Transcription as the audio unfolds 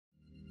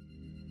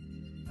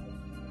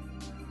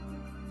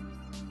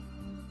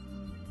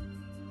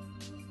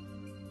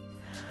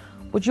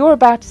What you're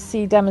about to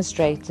see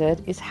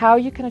demonstrated is how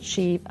you can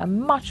achieve a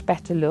much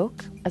better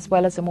look, as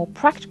well as a more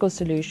practical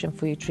solution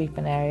for your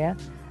treatment area,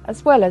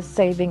 as well as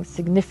saving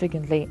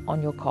significantly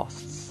on your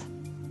costs.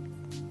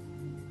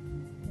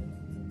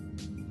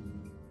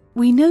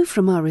 We know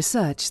from our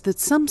research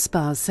that some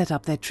spas set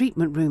up their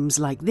treatment rooms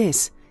like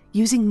this,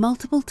 using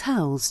multiple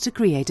towels to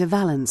create a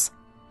valance,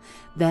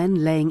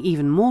 then laying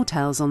even more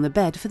towels on the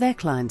bed for their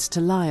clients to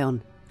lie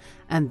on,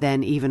 and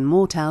then even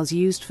more towels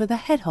used for the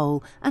head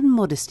hole and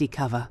modesty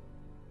cover.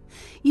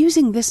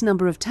 Using this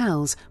number of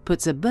towels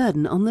puts a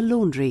burden on the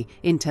laundry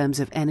in terms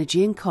of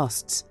energy and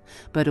costs,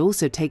 but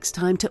also takes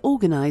time to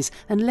organise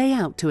and lay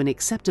out to an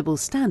acceptable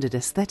standard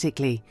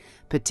aesthetically,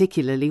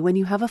 particularly when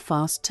you have a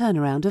fast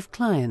turnaround of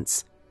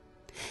clients.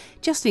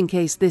 Just in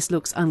case this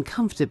looks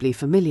uncomfortably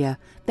familiar,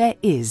 there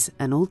is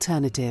an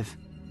alternative.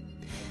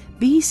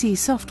 BC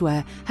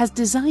Softwear has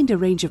designed a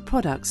range of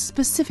products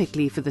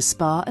specifically for the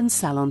spa and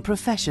salon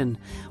profession,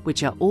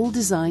 which are all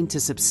designed to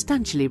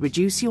substantially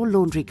reduce your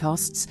laundry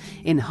costs,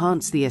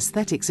 enhance the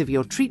aesthetics of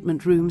your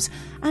treatment rooms,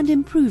 and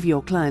improve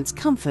your clients'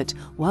 comfort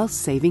while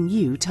saving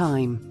you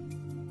time.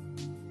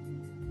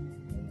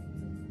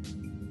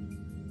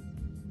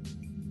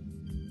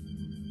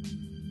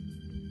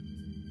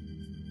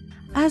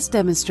 As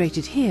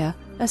demonstrated here,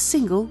 a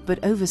single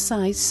but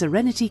oversized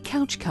Serenity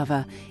couch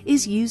cover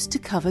is used to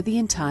cover the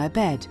entire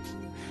bed.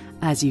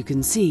 As you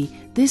can see,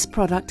 this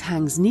product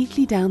hangs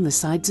neatly down the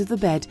sides of the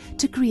bed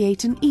to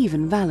create an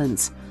even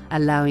valance,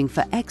 allowing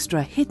for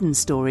extra hidden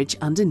storage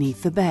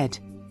underneath the bed.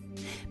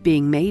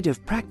 Being made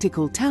of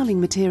practical toweling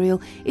material,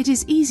 it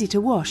is easy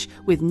to wash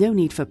with no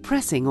need for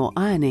pressing or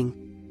ironing.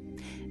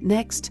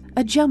 Next,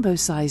 a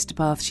jumbo-sized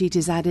bath sheet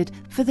is added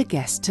for the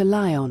guest to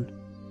lie on.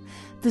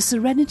 The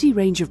Serenity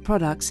range of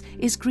products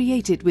is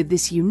created with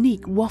this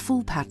unique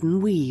waffle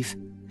pattern weave.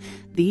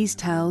 These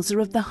towels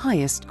are of the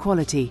highest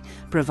quality,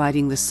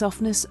 providing the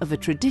softness of a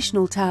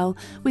traditional towel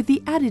with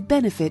the added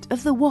benefit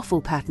of the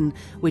waffle pattern,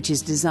 which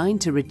is designed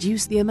to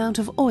reduce the amount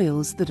of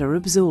oils that are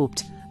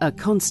absorbed, a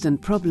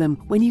constant problem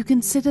when you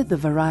consider the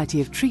variety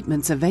of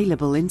treatments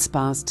available in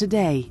spas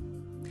today.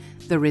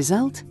 The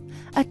result?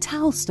 A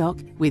towel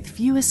stock with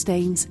fewer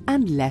stains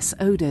and less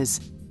odours.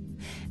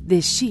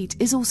 This sheet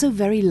is also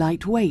very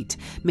lightweight,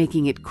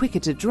 making it quicker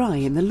to dry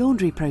in the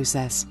laundry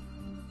process.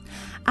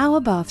 Our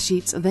bath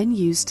sheets are then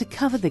used to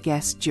cover the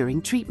guest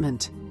during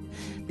treatment.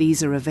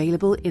 These are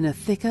available in a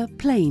thicker,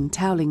 plain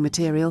toweling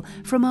material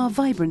from our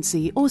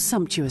Vibrancy or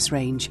Sumptuous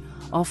range,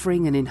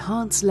 offering an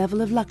enhanced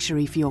level of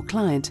luxury for your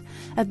client,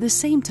 at the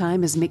same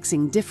time as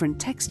mixing different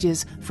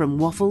textures from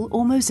waffle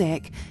or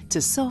mosaic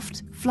to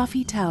soft,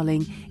 fluffy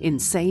toweling in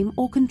same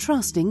or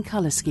contrasting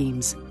colour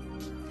schemes.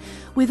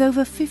 With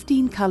over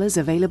 15 colours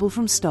available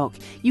from stock,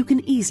 you can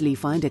easily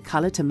find a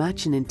colour to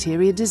match an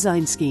interior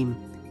design scheme.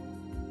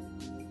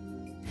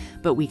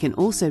 But we can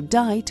also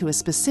dye to a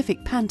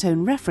specific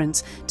Pantone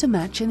reference to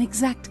match an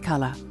exact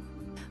colour.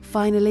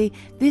 Finally,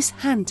 this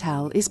hand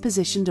towel is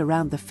positioned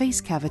around the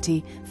face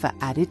cavity for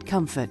added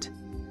comfort.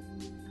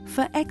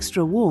 For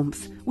extra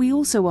warmth, we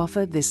also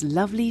offer this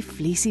lovely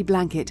fleecy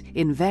blanket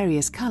in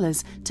various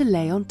colours to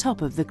lay on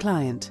top of the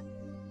client.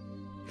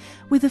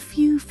 With a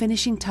few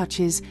finishing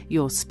touches,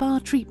 your spa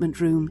treatment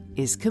room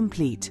is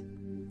complete.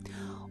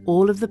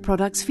 All of the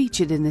products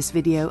featured in this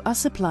video are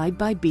supplied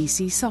by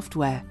BC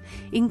Softwear,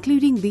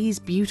 including these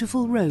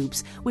beautiful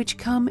robes which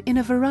come in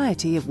a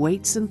variety of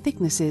weights and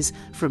thicknesses,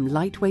 from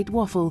lightweight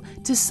waffle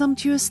to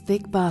sumptuous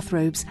thick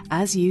bathrobes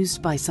as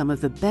used by some of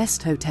the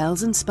best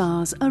hotels and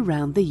spas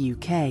around the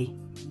UK.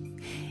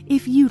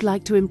 If you'd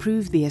like to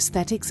improve the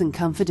aesthetics and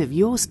comfort of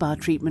your spa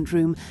treatment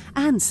room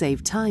and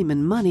save time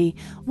and money,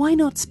 why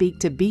not speak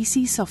to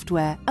BC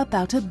Softwear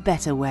about a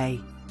better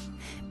way?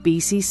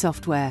 BC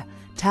Softwear,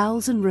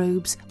 towels and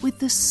robes with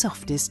the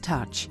softest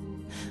touch.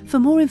 For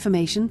more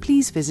information,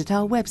 please visit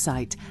our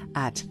website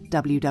at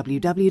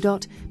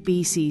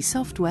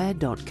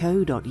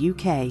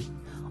www.bcsoftware.co.uk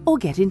or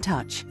get in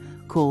touch.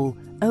 Call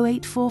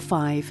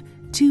 0845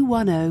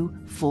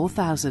 210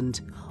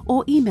 4000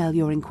 or email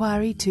your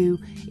inquiry to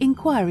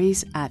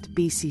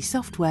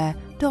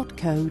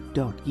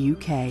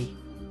inquiries@bcsoftware.co.uk.